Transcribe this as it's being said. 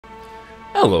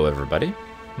Hello everybody,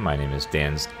 my name is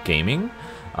Dan's Gaming.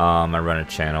 I run a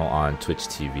channel on Twitch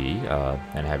TV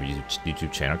and have a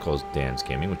YouTube channel called Dan's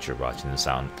Gaming, which you're watching this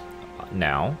on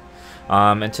now.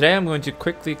 And today I'm going to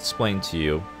quickly explain to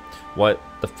you what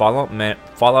the Fallout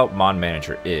Mod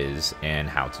Manager is and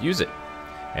how to use it,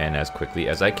 and as quickly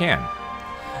as I can.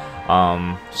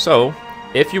 So,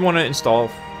 if you want to install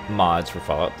mods for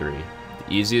Fallout 3,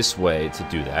 the easiest way to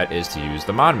do that is to use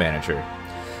the Mod Manager.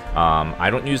 I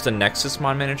don't use the Nexus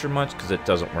Mod Manager much because it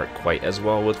doesn't work quite as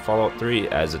well with Fallout 3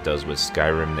 as it does with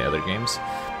Skyrim and the other games.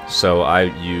 So I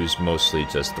use mostly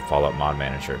just the Fallout Mod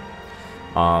Manager.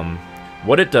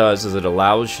 What it does is it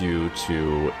allows you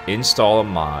to install a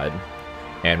mod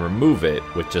and remove it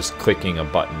with just clicking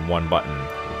one button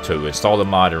to install the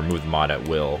mod and remove the mod at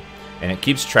will. And it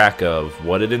keeps track of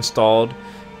what it installed,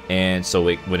 and so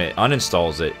when it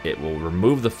uninstalls it, it will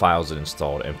remove the files it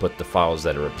installed and put the files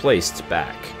that are replaced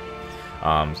back.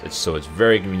 So it's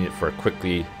very convenient for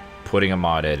quickly putting a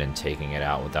mod in and taking it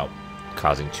out without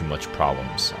causing too much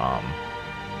problems.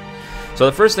 So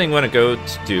the first thing we want to go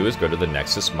to do is go to the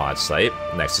Nexus Mod site.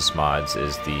 Nexus Mods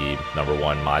is the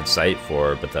 #1 mod site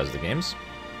for Bethesda games.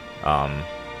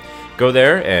 Go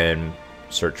there and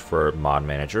search for Mod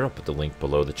Manager. I'll put the link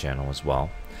below the channel as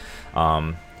well.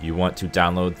 You want to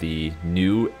download the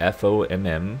new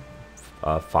FOMM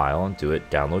file and do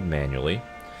it download manually,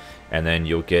 and then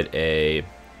you will get a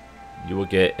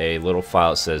little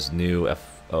file that says new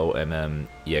FOMM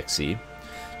exe.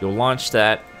 You'll launch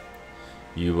that.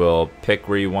 You will pick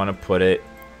where you want to put it.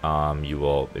 You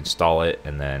will install it,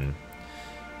 and then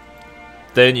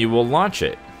you will launch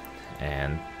it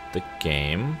and the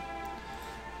game.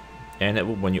 And it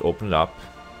will, when you open it up,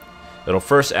 it'll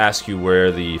first ask you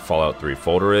where the Fallout 3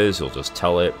 folder is. You'll just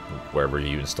tell it wherever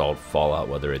you installed Fallout,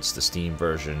 whether it's the Steam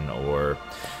version or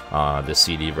the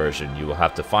CD version. You will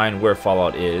have to find where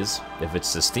Fallout is. If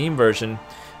it's the Steam version,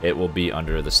 it will be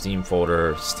under the Steam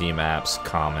folder, Steam Apps,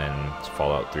 Common,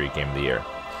 Fallout 3 Game of the Year.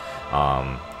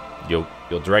 You'll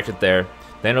direct it there.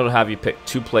 Then it'll have you pick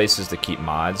 2 places to keep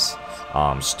mods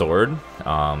stored.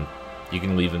 You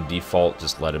can leave them default,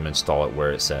 just let them install it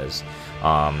where it says.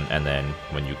 And then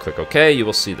when you click OK, you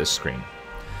will see this screen.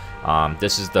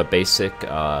 This is the basic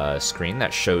screen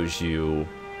that shows you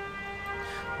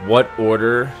what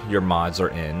order your mods are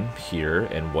in here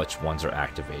and which ones are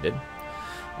activated.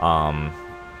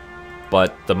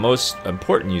 But the most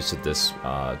important use of this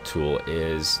tool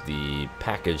is the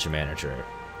Package Manager.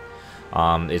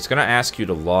 It's going to ask you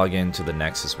to log into the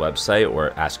Nexus website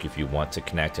or ask you if you want to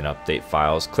connect and update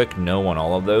files. Click no on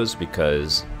all of those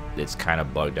because it's kind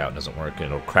of bugged out and doesn't work, and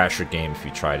it'll crash your game if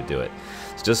you try to do it.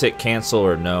 So just hit cancel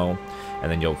or no,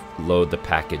 and then you'll load the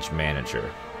Package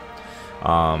Manager.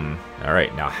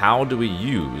 Alright, now how do we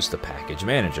use the Package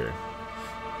Manager?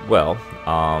 Well,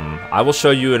 I will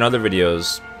show you in other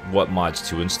videos what mods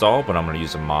to install, but I'm going to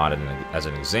use a mod as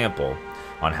an example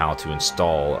on how to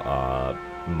install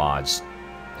mods,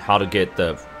 how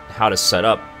to set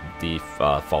up the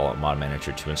Fallout Mod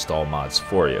Manager to install mods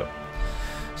for you.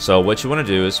 So what you want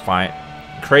to do is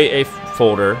create a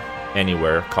folder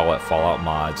anywhere, call it Fallout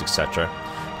Mods, etc.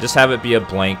 Just have it be a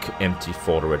blank, empty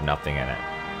folder with nothing in it.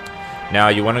 Now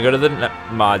you want to go to the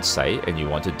mod site and you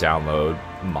want to download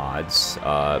mods.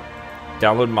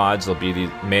 Download mods, they'll be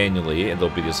manually, and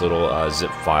there'll be these little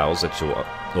zip files that you'll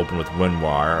open with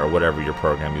WinRAR or whatever your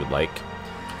program you would like.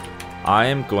 I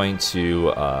am going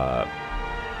to go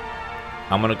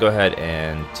ahead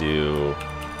and do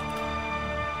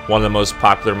one of the most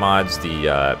popular mods,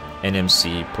 the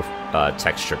NMC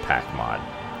Texture Pack mod.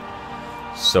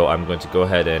 So I'm going to go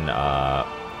ahead and I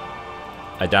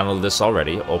downloaded this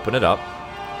already. Open it up.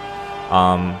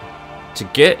 To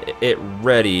get it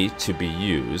ready to be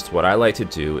used, what I like to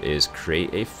do is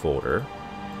create a folder.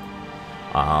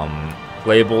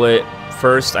 Label it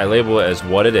first. I label it as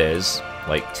what it is,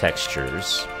 like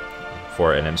textures,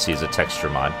 for NMC is a texture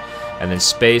mod, and then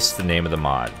space the name of the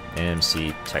mod,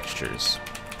 NMC textures.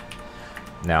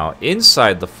 Now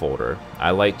inside the folder,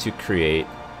 I like to create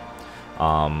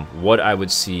what I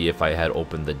would see if I had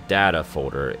opened the data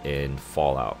folder in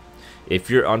Fallout. If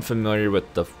you're unfamiliar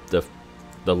with the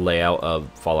layout of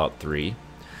Fallout 3,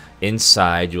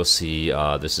 inside you'll see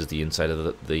this is the inside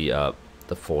of the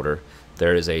folder.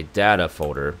 There is a data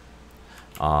folder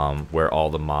where all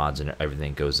the mods and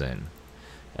everything goes in,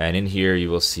 and in here you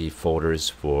will see folders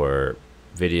for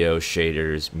video,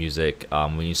 shaders, music.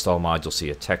 When you install mods, you'll see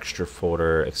a texture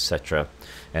folder, etc.,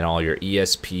 and all your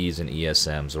ESPs and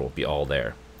ESMs will be all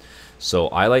there. So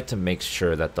I like to make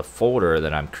sure that the folder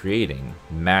that I'm creating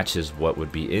matches what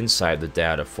would be inside the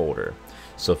data folder.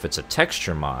 So if it's a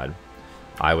texture mod,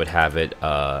 I would have it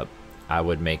I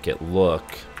would make it look,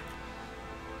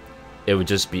 it would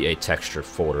just be a texture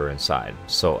folder inside.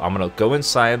 So I'm gonna go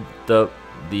inside the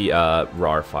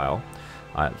RAR file.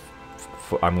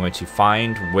 I'm going to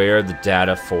find where the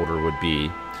data folder would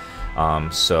be.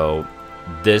 So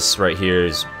this right here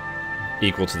is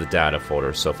equal to the data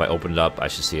folder. So if I open it up, I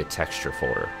should see a texture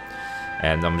folder.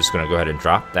 And I'm just going to go ahead and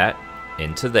drop that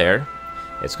into there.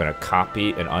 It's going to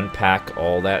copy and unpack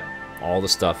all the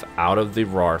stuff out of the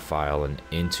RAR file and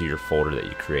into your folder that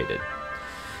you created.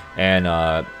 And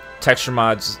texture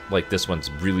mods, like this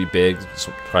one's really big. It's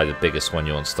probably the biggest one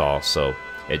you'll install, so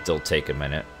it'll take a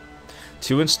minute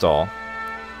to install.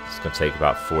 It's going to take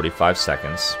about 45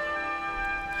 seconds.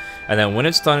 And then when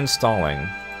it's done installing,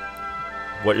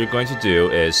 what you're going to do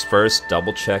is first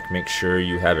double check, make sure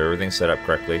you have everything set up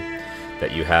correctly,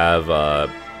 that you have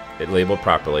it labeled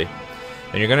properly.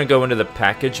 Then you're going to go into the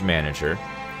package manager,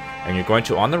 and you're going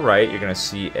to, on the right, you're going to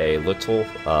see a little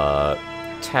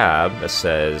tab that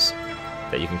says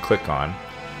that you can click on,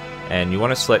 and you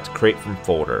want to select create from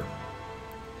folder.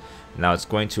 Now it's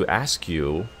going to ask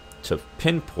you to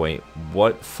pinpoint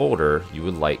what folder you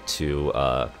would like to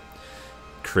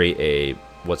create a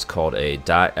what's called a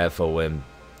 .fomod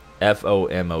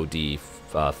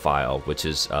file, which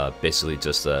is basically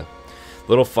just a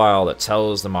little file that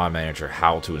tells the mod manager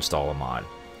how to install a mod.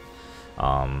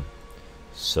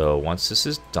 So once this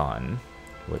is done,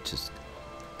 which is,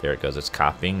 there it goes, it's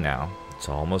copying now, it's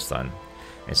almost done.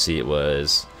 And see, it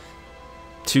was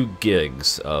 2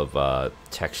 gigs of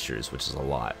textures, which is a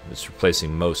lot. It's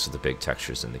replacing most of the big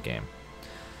textures in the game.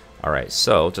 Alright,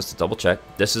 so just to double check,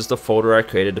 this is the folder I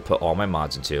created to put all my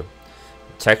mods into.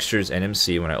 Textures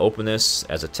NMC. When I open this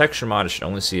as a texture mod, I should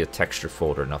only see a texture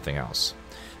folder, nothing else.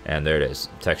 And there it is,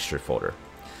 texture folder.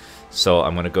 So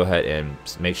I'm going to go ahead and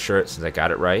make sure, since I got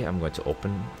it right, I'm going to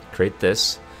create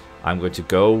this. I'm going to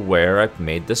go where I've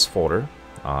made this folder.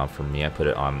 For me, I put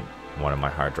it on one of my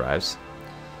hard drives.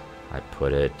 I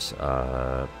put it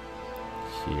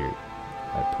here.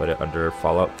 I put it under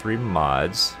Fallout 3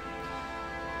 mods.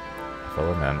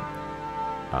 Follow them.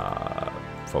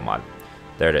 Full mod.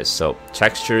 There it is. So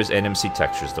textures, NMC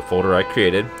textures, the folder I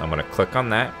created. I'm going to click on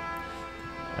that,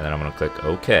 and then I'm going to click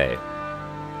OK.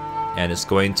 And it's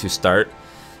going to start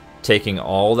taking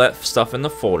all that stuff in the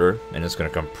folder, and it's going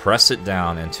to compress it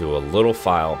down into a little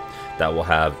file that will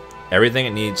have everything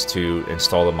it needs to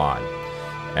install the mod.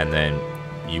 And then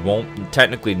you won't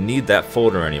technically need that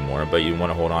folder anymore, but you want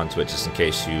to hold on to it just in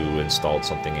case you installed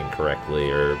something incorrectly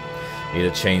or need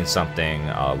to change something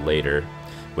later,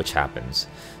 which happens.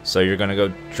 So you're going to go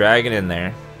drag it in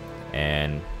there,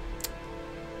 and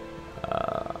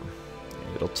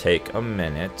it'll take a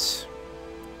minute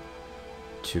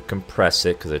to compress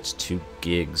it because it's 2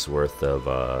 gigs worth of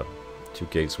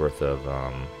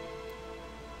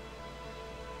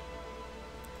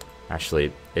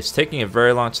actually, it's taking a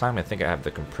very long time. I think I have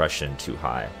the compression too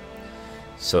high.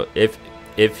 So if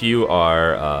you're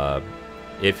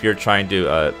trying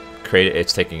to create it,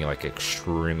 it's taking like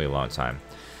extremely long time.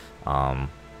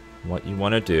 What you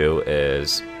want to do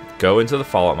is go into the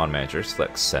Fallout Mod Manager,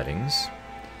 select Settings,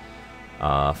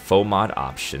 FOMod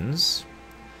Options,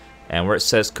 and where it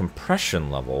says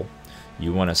Compression Level,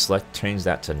 you want to change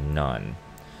that to None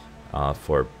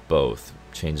for both.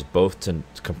 Change both to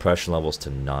compression levels to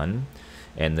none,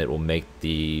 and it will make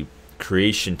the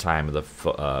creation time of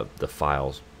the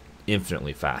files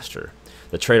infinitely faster.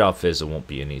 The trade-off is it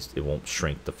won't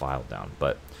shrink the file down,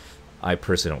 but I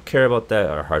personally don't care about that.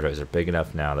 Our hard drives are big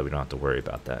enough now that we don't have to worry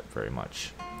about that very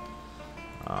much.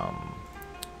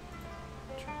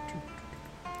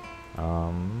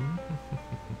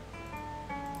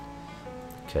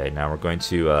 Okay, now we're going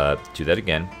to do that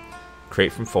again.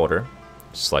 Create from folder.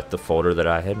 Select the folder that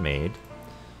I had made.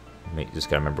 Just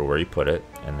gotta remember where you put it,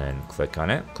 and then click on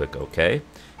it. Click OK,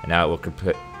 and now it will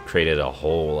create it a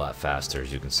whole lot faster,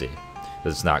 as you can see,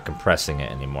 because it's not compressing it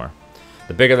anymore.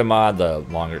 The bigger the mod, the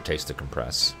longer it takes to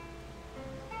compress.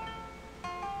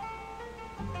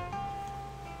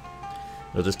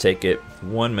 It'll just take it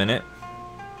 1 minute.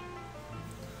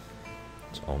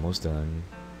 It's almost done.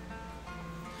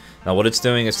 Now what it's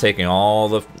doing is taking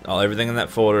everything in that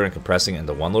folder and compressing it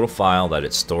into one little file that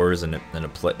it stores in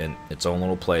its own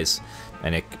little place,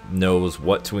 and it knows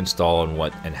what to install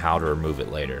and how to remove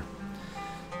it later.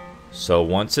 So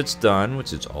once it's done,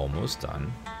 which is almost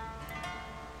done,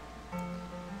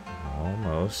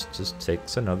 just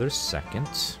takes another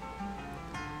second,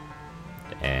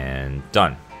 and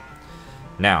done.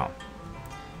 Now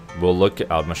I'm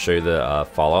gonna show you the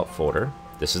Fallout folder.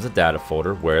 This is the data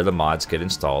folder where the mods get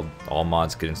installed. All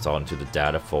mods get installed into the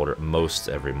data folder, most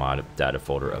every mod data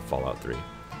folder of Fallout 3.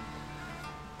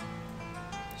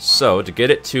 So to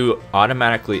get it to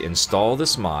automatically install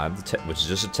this mod, which is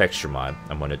just a texture mod,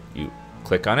 you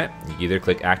click on it. You either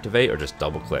click activate or just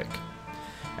double click,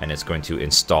 and it's going to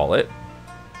install it.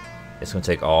 It's going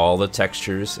to take all the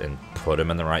textures and put them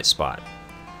in the right spot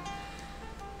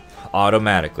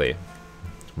automatically,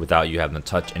 without you having to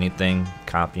touch anything,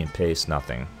 copy and paste,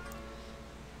 nothing.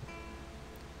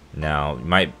 Now,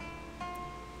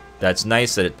 that's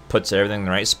nice that it puts everything in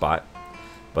the right spot,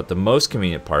 but the most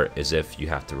convenient part is if you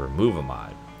have to remove a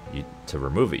mod. To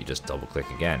remove it, you just double click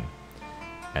again,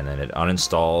 and then it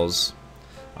uninstalls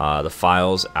the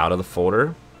files out of the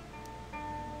folder,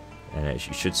 and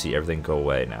you should see everything go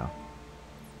away now.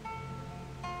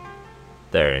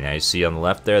 There, now you see on the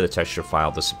left there, the texture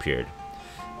file disappeared.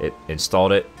 It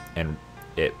installed it, and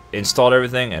it installed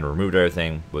everything and removed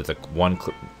everything with a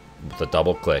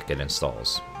double click. It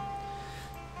installs.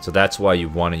 So that's why you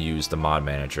want to use the mod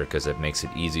manager, because it makes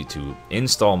it easy to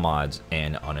install mods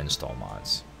and uninstall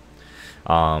mods.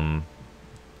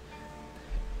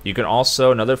 You can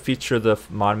also, another feature of the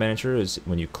mod manager is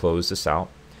when you close this out,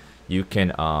 you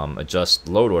can adjust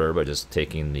load order by just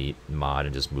taking the mod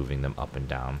and just moving them up and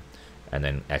down, and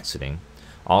then exiting.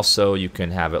 Also, you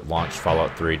can have it launch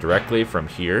Fallout 3 directly from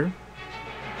here,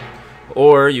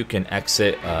 or you can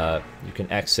exit.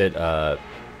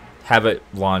 Have it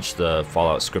launch the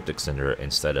Fallout script extender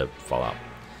instead of Fallout.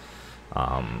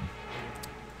 Other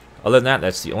than that,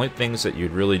 that's the only things that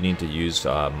you'd really need to use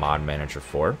Mod Manager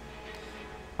for.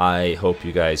 I hope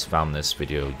you guys found this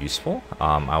video useful.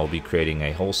 I will be creating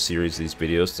a whole series of these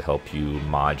videos to help you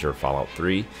mod your Fallout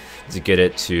 3 to get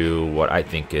it to what I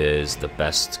think is the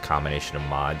best combination of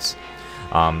mods.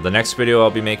 The next video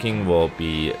I'll be making will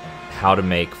be how to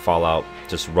make Fallout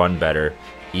just run better,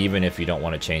 even if you don't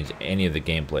want to change any of the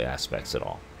gameplay aspects at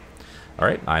all.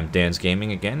 Alright, I'm Dan's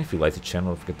Gaming again. If you like the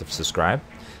channel, don't forget to subscribe,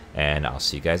 and I'll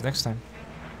see you guys next time.